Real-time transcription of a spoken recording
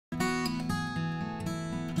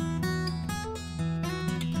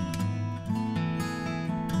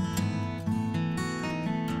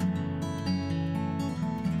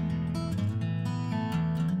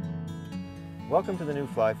Welcome to the New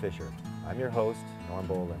Fly Fisher. I'm your host, Norm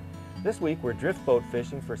Bolen. This week we're drift boat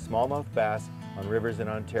fishing for smallmouth bass on rivers in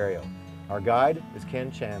Ontario. Our guide is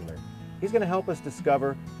Ken Chandler. He's going to help us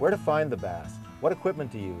discover where to find the bass, what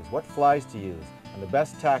equipment to use, what flies to use, and the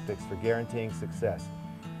best tactics for guaranteeing success.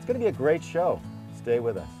 It's going to be a great show. Stay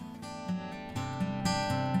with us.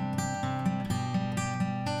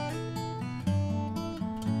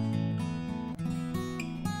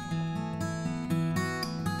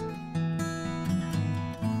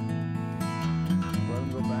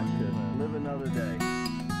 Live another day.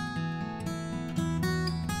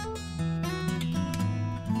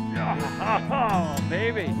 Oh,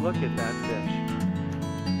 baby. Look at that fish.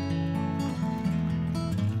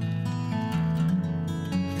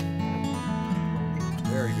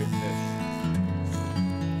 Very good fish.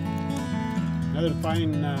 Another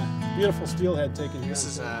fine, beautiful steelhead taken here. This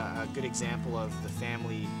is a good example of the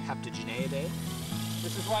family Heptageneidae.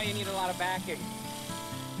 This is why you need a lot of backing.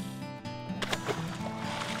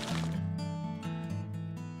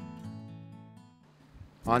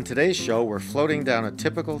 On today's show, we're floating down a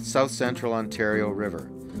typical South Central Ontario river.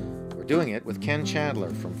 We're doing it with Ken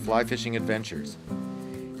Chandler from Fly Fishing Adventures.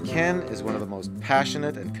 Ken is one of the most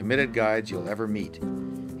passionate and committed guides you'll ever meet.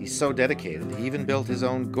 He's so dedicated, he even built his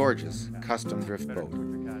own gorgeous custom drift boat.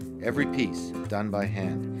 Every piece done by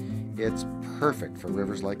hand. It's perfect for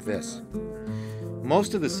rivers like this.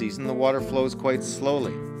 Most of the season, the water flows quite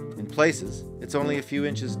slowly. In places, it's only a few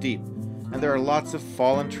inches deep, and there are lots of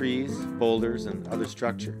fallen trees, boulders, and other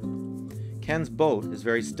structure. Ken's boat is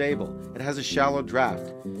very stable. It has a shallow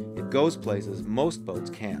draft. It goes places most boats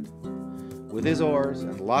can't. With his oars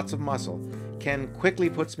and lots of muscle, Ken quickly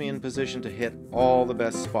puts me in position to hit all the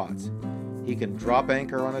best spots. He can drop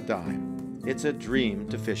anchor on a dime. It's a dream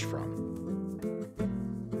to fish from.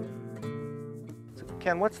 So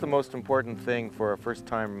Ken, what's the most important thing for a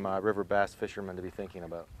first-time river bass fisherman to be thinking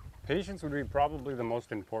about? Patience would be probably the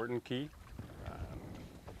most important key.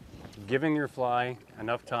 Giving your fly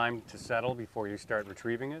enough time to settle before you start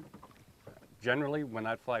retrieving it. Generally, when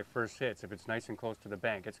that fly first hits, if it's nice and close to the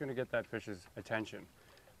bank, it's going to get that fish's attention.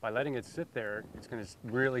 By letting it sit there, it's going to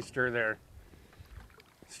really stir their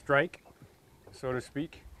strike, so to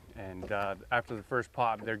speak, and after the first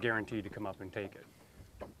pop, they're guaranteed to come up and take it.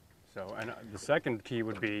 So, and the second key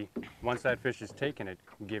would be, once that fish has taken it,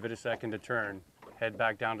 give it a second to turn, head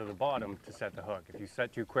back down to the bottom to set the hook. If you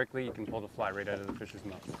set too quickly, you can pull the fly right out of the fish's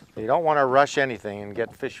mouth. You don't want to rush anything and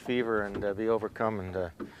get fish fever and be overcome,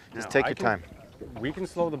 and just take your time. We can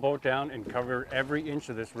slow the boat down and cover every inch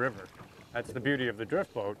of this river. That's the beauty of the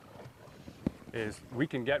drift boat, is we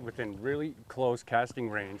can get within really close casting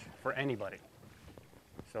range for anybody.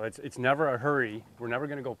 So it's never a hurry. We're never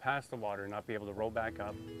going to go past the water and not be able to row back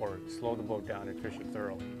up or slow the boat down and fish it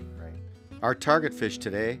thoroughly. Right. Our target fish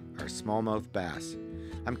today are smallmouth bass.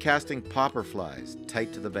 I'm casting popper flies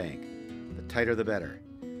tight to the bank. The tighter the better.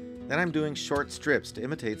 Then I'm doing short strips to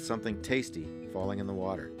imitate something tasty falling in the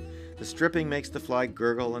water. The stripping makes the fly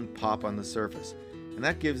gurgle and pop on the surface, and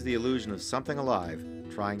that gives the illusion of something alive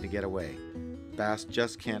trying to get away. Bass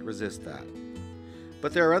just can't resist that.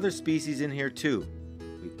 But there are other species in here too.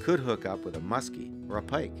 We could hook up with a muskie or a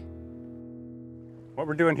pike. What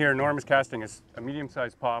we're doing here, Norm is casting a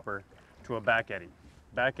medium-sized popper to a back eddy.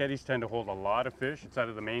 Back eddies tend to hold a lot of fish. It's out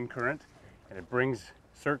of the main current, and it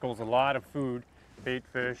circles a lot of food, bait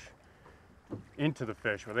fish, into the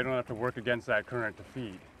fish where they don't have to work against that current to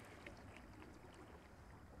feed.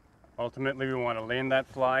 Ultimately, we want to land that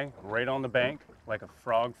fly right on the bank, like a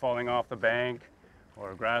frog falling off the bank,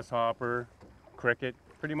 or a grasshopper, cricket,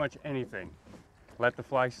 pretty much anything. Let the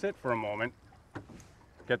fly sit for a moment,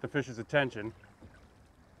 get the fish's attention,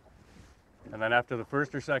 and then after the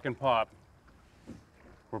first or second pop,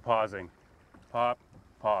 we're pausing. Pop,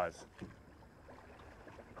 pause.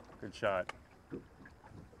 Good shot.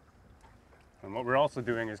 And what we're also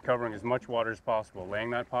doing is covering as much water as possible,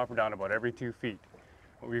 laying that popper down about every 2 feet.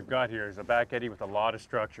 What we've got here is a back eddy with a lot of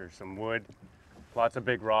structure, some wood, lots of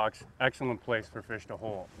big rocks, excellent place for fish to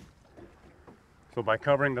hole. So by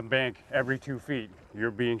covering the bank every 2 feet,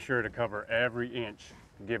 you're being sure to cover every inch,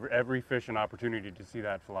 give every fish an opportunity to see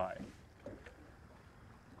that fly.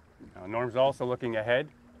 Now, Norm's also looking ahead,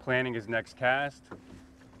 planning his next cast,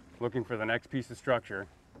 looking for the next piece of structure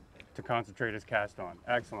to concentrate his cast on.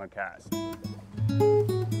 Excellent cast.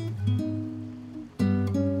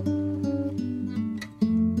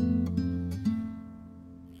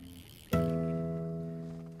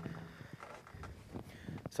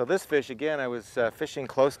 So this fish, again, I was fishing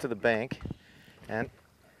close to the bank, and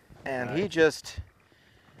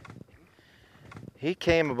he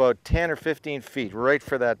came about 10 or 15 feet right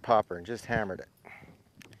for that popper and just hammered it.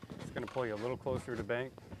 It's going to pull you a little closer to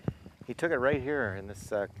bank. He took it right here in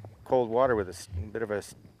this cold water with a bit of a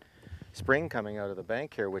spring coming out of the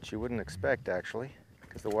bank here, which you wouldn't expect actually,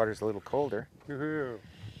 because the water's a little colder. Woohoo!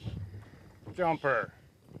 Jumper.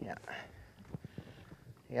 Yeah.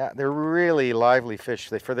 Yeah, they're really lively fish.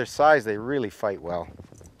 For their size, they really fight well.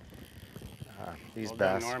 These Well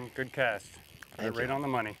bass. done, Norm. Good cast. Got it right on the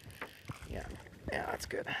money. Yeah, yeah, that's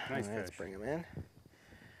good. Nice Let's fish. bring them in.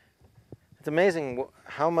 It's amazing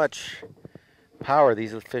how much power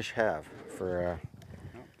these fish have for.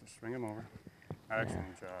 Nope, just swing them over.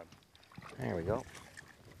 Excellent job. There we go.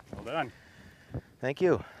 Well done. Thank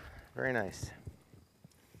you. Very nice.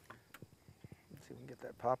 Let's see if we can get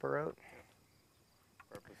that popper out.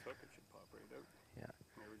 Purpose hook, it should pop right out. Yeah.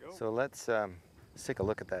 There we go. So let's take a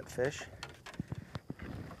look at that fish.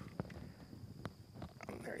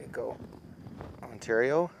 There you go.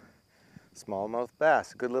 Ontario smallmouth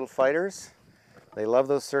bass. Good little fighters. They love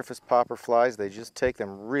those surface popper flies. They just take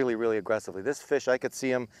them really, really aggressively. This fish, I could see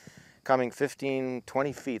him coming 15,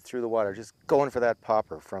 20 feet through the water, just going for that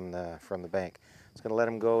popper from the bank. Just gonna let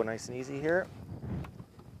him go nice and easy here.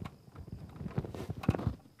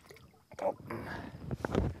 Oh.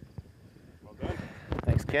 Well done.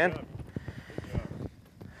 Thanks, Ken. Good job. Good job.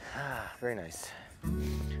 Ah, very nice.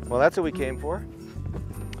 Well, that's what we came for.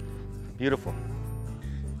 Beautiful.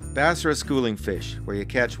 Bass are a schooling fish. Where you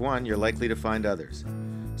catch one, you're likely to find others.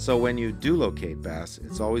 So when you do locate bass,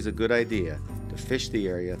 it's always a good idea to fish the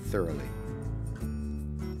area thoroughly.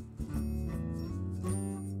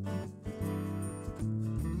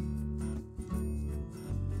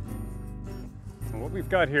 And what we've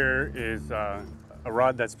got here is a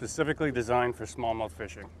rod that's specifically designed for smallmouth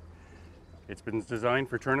fishing. It's been designed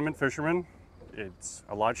for tournament fishermen. It's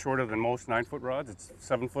a lot shorter than most 9-foot rods. It's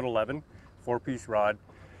 7'11", 4-piece rod.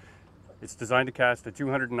 It's designed to cast a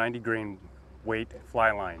 290 grain weight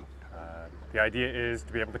fly line. The idea is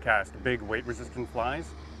to be able to cast big weight-resistant flies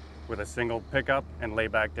with a single pickup and lay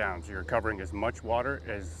back down. So you're covering as much water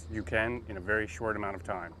as you can in a very short amount of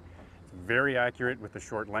time. It's very accurate with the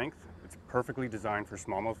short length. It's perfectly designed for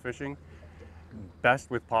smallmouth fishing.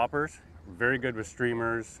 Best with poppers, very good with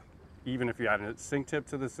streamers. Even if you add a sink tip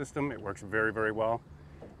to the system, it works very, very well.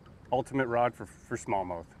 Ultimate rod for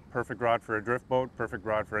smallmouth. Perfect rod for a drift boat, perfect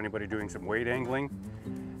rod for anybody doing some weight angling.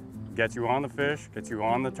 Gets you on the fish, gets you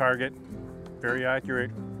on the target. Very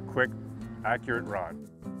accurate, quick, accurate rod.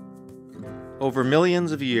 Over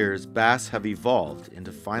millions of years, bass have evolved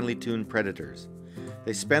into finely tuned predators.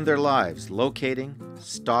 They spend their lives locating,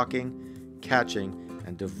 stalking, catching,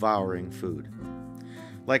 and devouring food.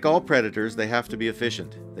 Like all predators, they have to be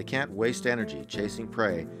efficient. They can't waste energy chasing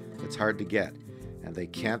prey that's hard to get, and they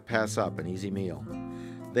can't pass up an easy meal.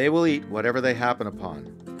 They will eat whatever they happen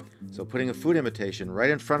upon, so putting a food imitation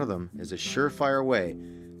right in front of them is a surefire way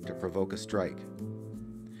to provoke a strike.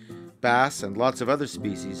 Bass and lots of other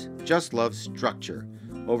species just love structure: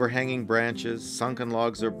 overhanging branches, sunken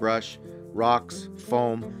logs or brush, rocks,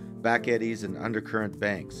 foam, back eddies, and undercurrent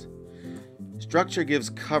banks. Structure gives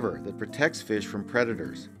cover that protects fish from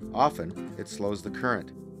predators. Often, it slows the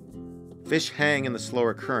current. Fish hang in the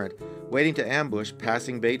slower current, waiting to ambush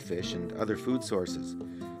passing bait fish and other food sources.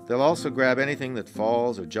 They'll also grab anything that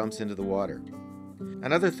falls or jumps into the water.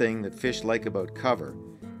 Another thing that fish like about cover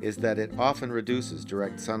is that it often reduces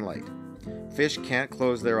direct sunlight. Fish can't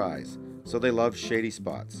close their eyes, so they love shady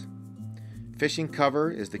spots. Fishing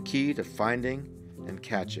cover is the key to finding and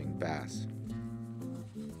catching bass.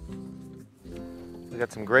 We've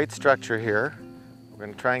got some great structure here. We're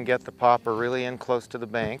going to try and get the popper really in close to the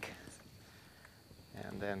bank,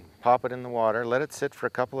 and then pop it in the water, let it sit for a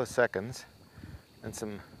couple of seconds, and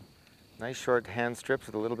some nice short hand strips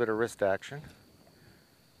with a little bit of wrist action.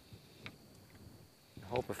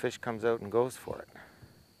 Hope a fish comes out and goes for it.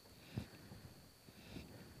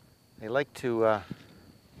 They like to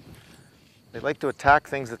attack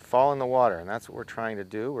things that fall in the water, and that's what we're trying to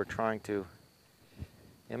do. We're trying to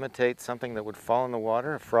imitate something that would fall in the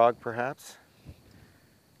water, a frog perhaps.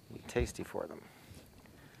 Be tasty for them.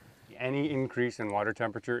 Any increase in water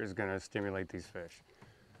temperature is going to stimulate these fish.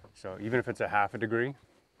 So even if it's a half a degree,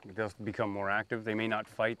 they'll become more active. They may not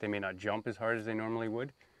fight, they may not jump as hard as they normally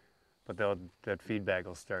would, but that feedback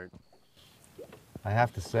will start. I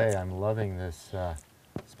have to say, I'm loving this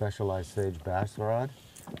specialized sage bass rod,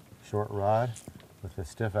 short rod with a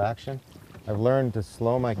stiff action. I've learned to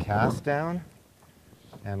slow my cast down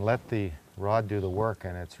and let the rod do the work,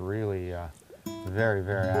 and it's really very,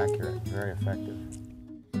 very accurate, very effective.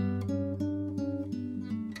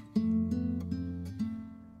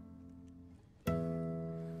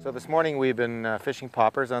 So this morning we've been fishing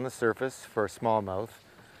poppers on the surface for smallmouth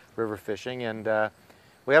river fishing, and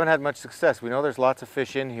we haven't had much success. We know there's lots of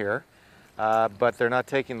fish in here, but they're not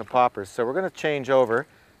taking the poppers. So we're going to change over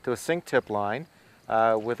to a sink tip line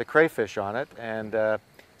with a crayfish on it and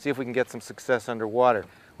see if we can get some success underwater.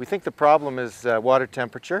 We think the problem is water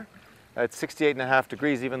temperature. It's 68.5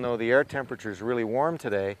 degrees, even though the air temperature is really warm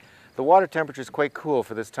today. The water temperature is quite cool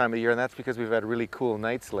for this time of year, and that's because we've had really cool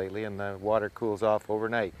nights lately and the water cools off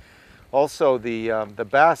overnight. Also, the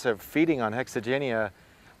bass are feeding on Hexagenia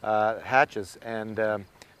hatches, and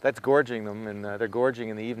that's gorging them, and they're gorging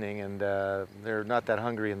in the evening, and they're not that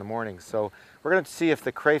hungry in the morning. So we're going to see if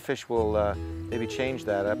the crayfish will maybe change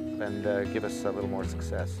that up and give us a little more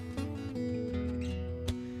success.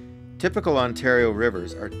 Typical Ontario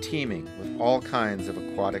rivers are teeming with all kinds of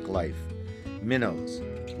aquatic life: minnows,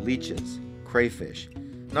 leeches, crayfish,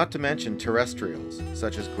 not to mention terrestrials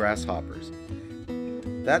such as grasshoppers.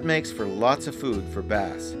 That makes for lots of food for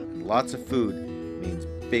bass, and lots of food means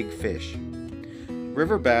big fish.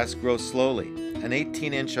 River bass grow slowly. An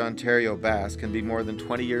 18-inch Ontario bass can be more than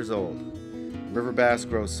 20 years old. River bass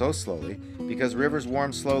grow so slowly because rivers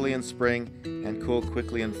warm slowly in spring and cool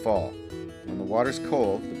quickly in fall. When the water's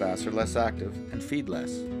cold, the bass are less active and feed less.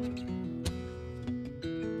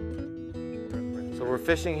 So we're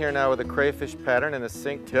fishing here now with a crayfish pattern and a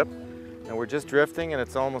sink tip, and we're just drifting, and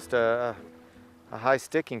it's almost a high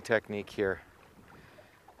sticking technique here.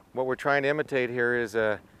 What we're trying to imitate here is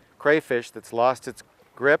a crayfish that's lost its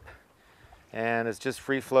grip and is just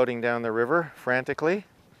free floating down the river frantically.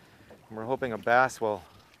 And we're hoping a bass will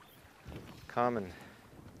come and...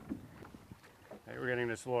 Okay, we're getting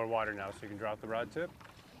to slower water now, so you can drop the rod tip,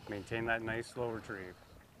 maintain that nice slow retrieve.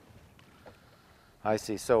 I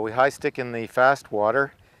see. So we high stick in the fast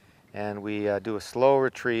water and we do a slow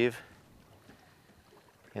retrieve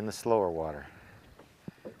in the slower water.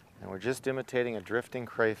 And we're just imitating a drifting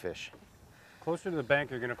crayfish. Closer to the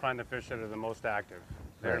bank, you're going to find the fish that are the most active.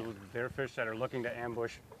 They're fish that are looking to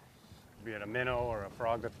ambush, be it a minnow or a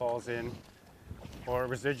frog that falls in, or a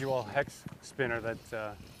residual hex spinner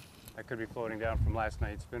that could be floating down from last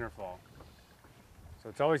night's spinner fall. So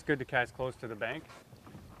it's always good to catch close to the bank.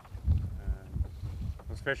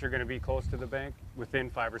 Those fish are going to be close to the bank,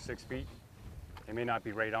 within 5 or 6 feet. They may not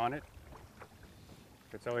be right on it.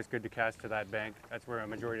 It's always good to cast to that bank. That's where a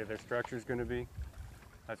majority of their structure is going to be.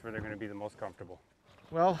 That's where they're going to be the most comfortable.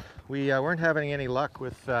 Well, we weren't having any luck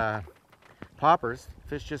with poppers.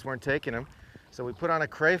 Fish just weren't taking them. So we put on a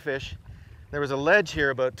crayfish. There was a ledge here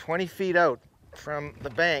about 20 feet out from the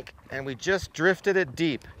bank, and we just drifted it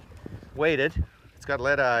deep. Waited, it's got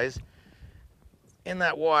lead eyes, in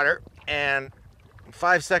that water, and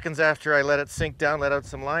 5 seconds after I let it sink down, let out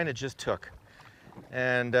some line, it just took.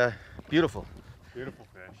 And beautiful. Beautiful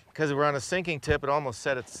fish. Because we're on a sinking tip, it almost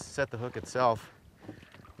set the hook itself.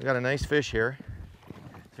 We got a nice fish here.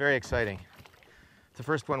 It's very exciting. It's the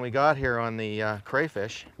first one we got here on the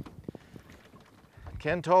crayfish.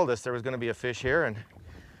 Ken told us there was going to be a fish here, and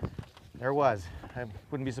there was. I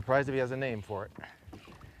wouldn't be surprised if he has a name for it.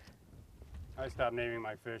 I stopped naming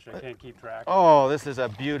my fish. I can't keep track. Oh, this is a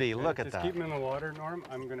beauty. Look at that. Just keep them in the water, Norm.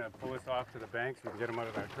 I'm going to pull this off to the bank so we can get them out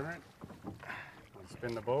of that current. I'll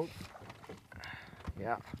spin the boat.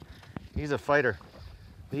 Yeah, he's a fighter.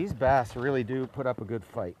 These bass really do put up a good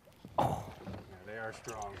fight. Oh. Yeah, they are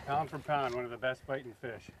strong. Pound for pound, one of the best fighting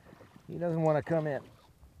fish. He doesn't want to come in.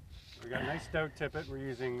 We got a nice stout tippet. We're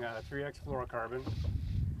using 3X fluorocarbon.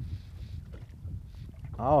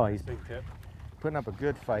 Oh, he's Big tip. putting up a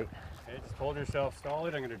good fight. Okay, just hold yourself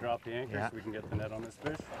solid. I'm going to drop the anchor so we can get the net on this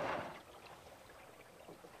fish.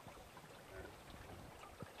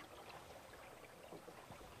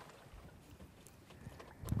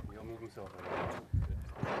 He'll move himself over.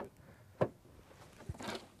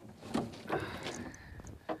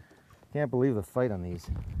 Can't believe the fight on these.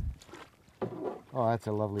 Oh, that's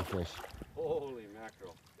a lovely fish. Holy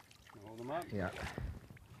mackerel. Hold him up. Yeah.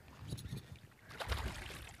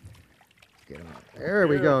 Get him out. There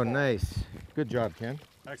we go. Nice. Good job, Ken.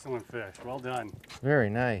 Excellent fish. Well done. Very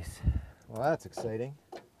nice. Well, that's exciting.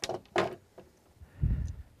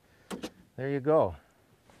 There you go.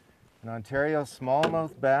 An Ontario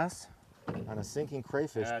smallmouth bass on a sinking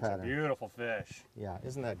crayfish That's pattern. a beautiful fish. Yeah,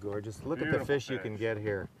 isn't that gorgeous? Look at Beautiful the fish you fish. can get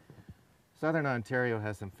here. Southern Ontario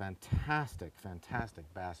has some fantastic,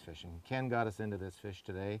 fantastic bass fishing. Ken got us into this fish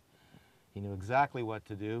today. He knew exactly what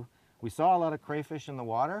to do. We saw a lot of crayfish in the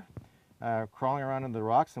water, crawling around in the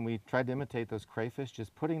rocks, and we tried to imitate those crayfish,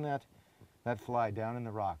 just putting that fly down in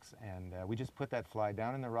the rocks. And we just put that fly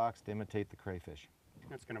down in the rocks to imitate the crayfish.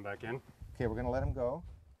 Let's get him back in. Okay, we're gonna let him go.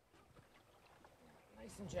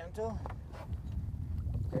 Nice and gentle.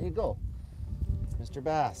 There you go, Mr.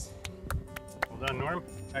 Bass. Well done, Norm.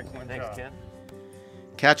 Excellent job. Ken.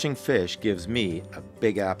 Catching fish gives me a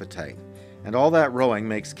big appetite, and all that rowing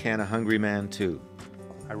makes Ken a hungry man too.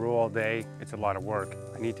 I row all day, it's a lot of work.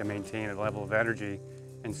 I need to maintain a level of energy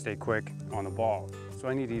and stay quick on the ball. So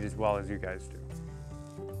I need to eat as well as you guys do.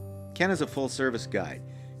 Ken is a full-service guide.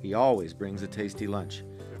 He always brings a tasty lunch,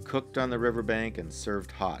 cooked on the riverbank and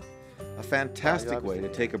served hot. A fantastic way to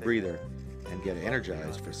take a breather and get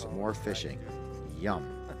energized for some more fishing. Yum.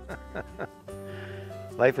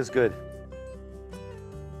 Life is good.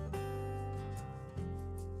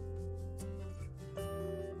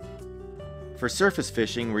 For surface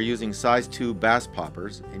fishing, we're using size 2 bass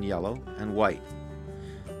poppers in yellow and white.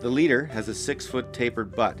 The leader has a 6-foot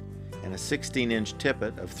tapered butt and a 16-inch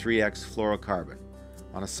tippet of 3X fluorocarbon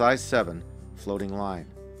on a size 7 floating line.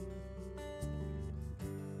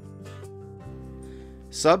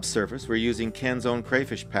 Subsurface, we're using Ken's own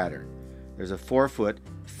crayfish pattern. There's a 4-foot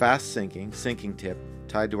fast sinking tip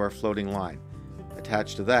tied to our floating line.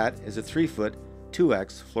 Attached to that is a 3-foot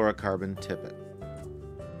 2X fluorocarbon tippet.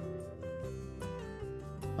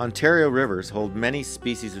 Ontario rivers hold many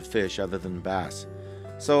species of fish other than bass,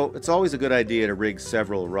 so it's always a good idea to rig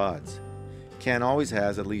several rods. Ken always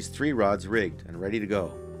has at least 3 rods rigged and ready to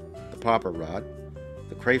go. The popper rod,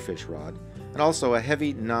 the crayfish rod, and also a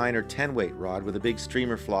heavy 9 or 10 weight rod with a big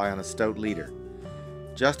streamer fly on a stout leader,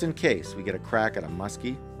 just in case we get a crack at a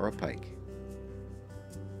muskie or a pike.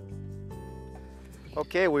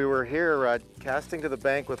 Okay, we were here casting to the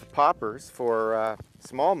bank with poppers for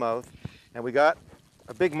smallmouth, and we got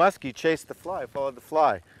a big muskie chased the fly, followed the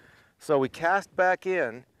fly. So we cast back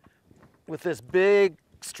in with this big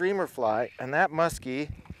streamer fly, and that muskie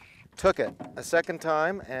took it a second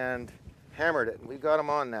time and hammered it. We got him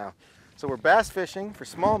on now. So we're bass fishing for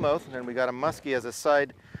smallmouth, and then we got a muskie as a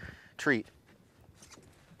side treat.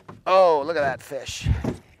 Oh, look at that fish.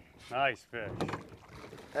 Nice fish.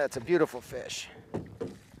 That's a beautiful fish.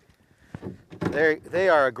 They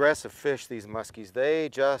are aggressive fish, these muskies. They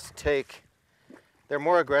just take, they're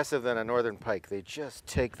more aggressive than a northern pike. They just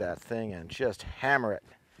take that thing and just hammer it.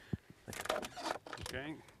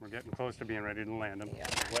 Okay, we're getting close to being ready to land them. Yeah.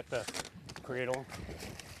 Wet the cradle.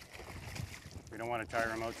 We don't want to tire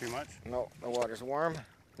them out too much. No, the water's warm.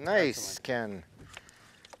 Nice, Excellent. Ken.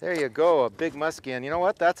 There you go, a big muskie. And you know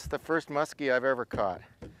what? That's the first muskie I've ever caught.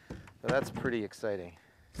 So that's pretty exciting.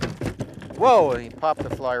 Whoa, he popped the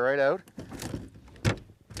fly right out.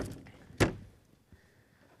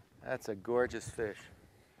 That's a gorgeous fish.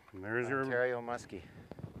 And there's your, Ontario muskie.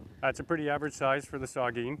 that's a pretty average size for the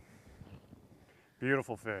sardine.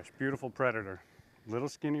 Beautiful fish, beautiful predator. A little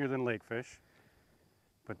skinnier than lake fish,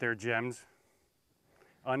 but they're gems.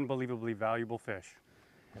 Unbelievably valuable fish.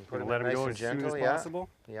 And We're put gonna let him nice go and as soon gentle, as yeah. possible,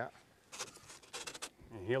 Yeah.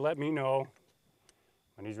 and he'll let me know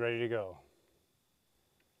when he's ready to go.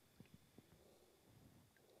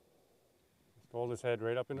 Just hold his head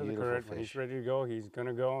right up into Beautiful the current. When he's fish. ready to go, he's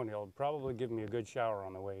gonna go, and he'll probably give me a good shower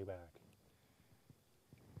on the way back.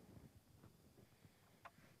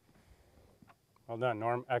 Well done,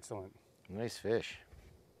 Norm. Excellent. Nice fish.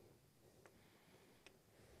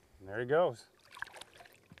 And there he goes.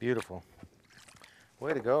 Beautiful.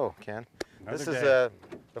 Way to go, Ken. Another This is day.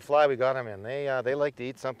 the fly we got him in. They like to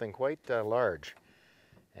eat something quite large.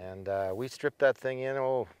 And we stripped that thing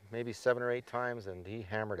in, maybe 7 or 8 times, and he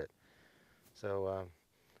hammered it. So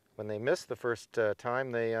when they miss the first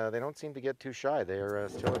time, they don't seem to get too shy. They're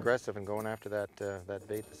still aggressive and going after that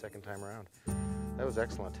bait the second time around. That was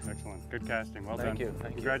excellent. Excellent. Good casting. Well Thank done. you. Thank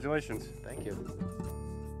you. Congratulations. Thank you.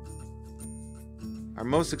 Our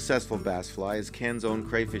most successful bass fly is Ken's own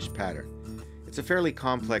crayfish pattern. It's a fairly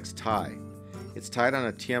complex tie. It's tied on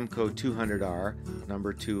a Tiemco 200R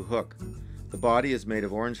number 2 hook. The body is made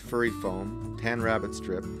of orange furry foam, tan rabbit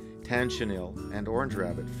strip, tan chenille, and orange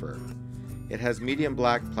rabbit fur. It has medium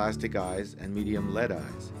black plastic eyes and medium lead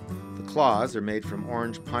eyes. The claws are made from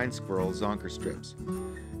orange pine squirrel zonker strips.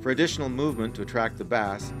 For additional movement to attract the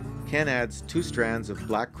bass, Ken adds 2 strands of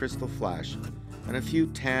black crystal flash and a few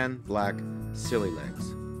tan black silly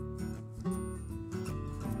legs.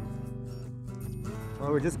 Well,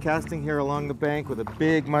 we're just casting here along the bank with a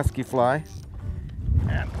big musky fly,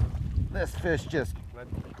 and this fish just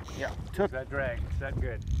took. Is that drag? Is that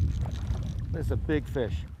good? This is a big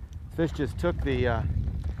fish. This fish just took the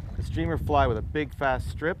streamer fly with a big fast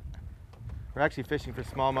strip. We're actually fishing for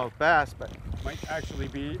smallmouth bass, but Might actually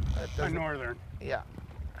be a doesn't- northern. yeah,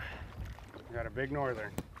 We got a big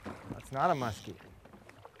northern. that's not a muskie.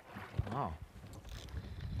 Wow.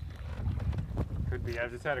 Could be. I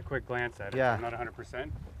just had a quick glance at it. Yeah. I'm not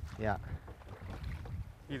 100%. Yeah.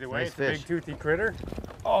 Either way, Nice it's fish. a big toothy critter.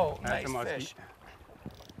 Oh, That's a muskie. fish.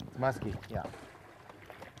 Muskie, yeah.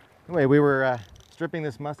 Anyway, we were stripping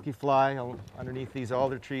this musky fly underneath these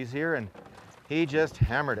alder trees here, and he just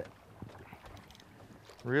hammered it.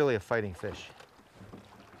 Really a fighting fish.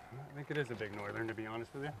 I think it is a big northern, to be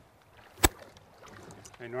honest with you.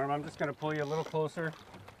 Hey Norm, I'm just going to pull you a little closer,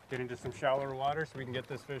 get into some shallower water so we can get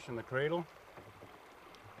this fish in the cradle.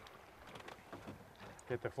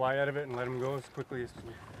 Get the fly out of it and let him go as quickly as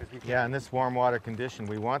we can. Yeah, in this warm water condition,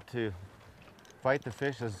 we want to fight the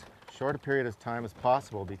fish as short a period of time as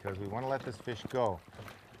possible because we want to let this fish go.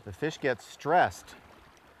 The fish gets stressed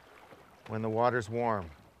when the water's warm.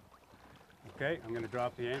 Okay, I'm going to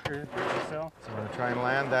drop the anchor, brace yourself. So I'm going to try and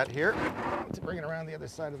land that here to bring it around the other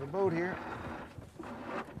side of the boat here.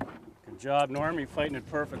 Good job, Norm. You're fighting it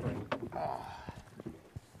perfectly.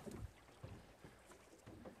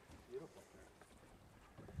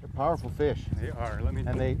 They're powerful fish. They are. Let me.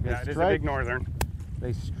 And they yeah, it is a strike. big northern.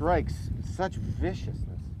 They strike with such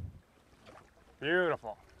viciousness.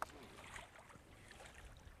 Beautiful.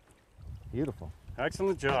 Beautiful.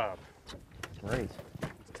 Excellent job. Great.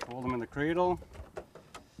 Just hold them in the cradle.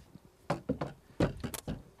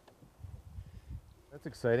 That's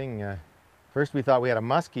exciting. First we thought we had a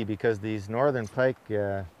muskie because these northern pike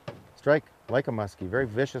strike like a muskie, very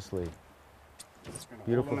viciously. Just gonna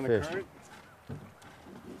Beautiful hold them in the fish. current.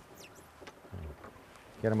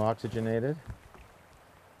 Get them oxygenated.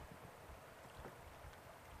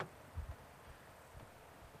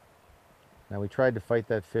 Now we tried to fight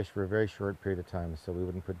that fish for a very short period of time so we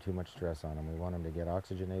wouldn't put too much stress on him. We want him to get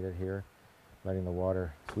oxygenated here, letting the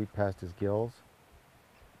water sweep past his gills.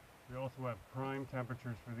 We also have prime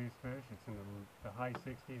temperatures for these fish. It's in the high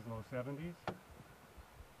 60s, low 70s.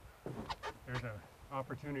 There's an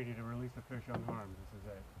opportunity to release a fish unharmed. This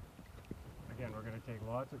is it. Again, we're going to take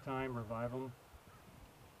lots of time, revive him,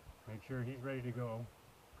 make sure he's ready to go.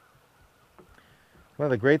 One of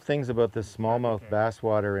the great things about this smallmouth bass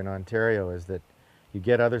water in Ontario is that you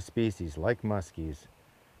get other species like muskies,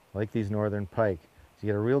 like these northern pike. So you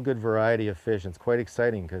get a real good variety of fish. And it's quite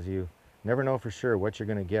exciting because you never know for sure what you're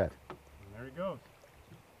going to get. And there he goes.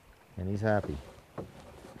 And he's happy.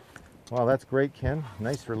 Wow, that's great, Ken.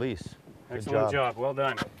 Nice release. Good Excellent job. Well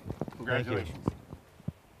done. you. Congratulations.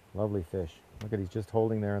 Lovely fish. Look at, he's just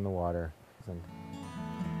holding there in the water. And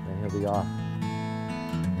then he'll be off.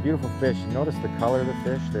 Beautiful fish. Notice the color of the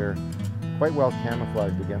fish. They're quite well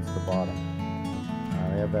camouflaged against the bottom.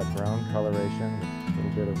 They have that brown coloration with a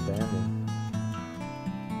little bit of banding.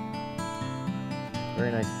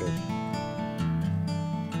 Very nice fish.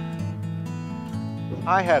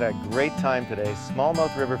 I had a great time today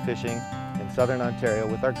smallmouth river fishing in southern Ontario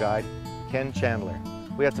with our guide, Ken Chandler.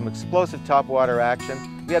 We had some explosive topwater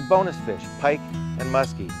action. We had bonus fish, pike and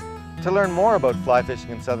muskie. To learn more about fly fishing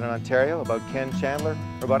in southern Ontario, about Ken Chandler,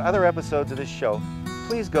 or about other episodes of this show,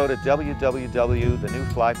 please go to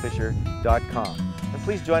www.thenewflyfisher.com. And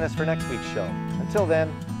please join us for next week's show. Until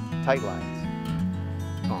then, tight lines.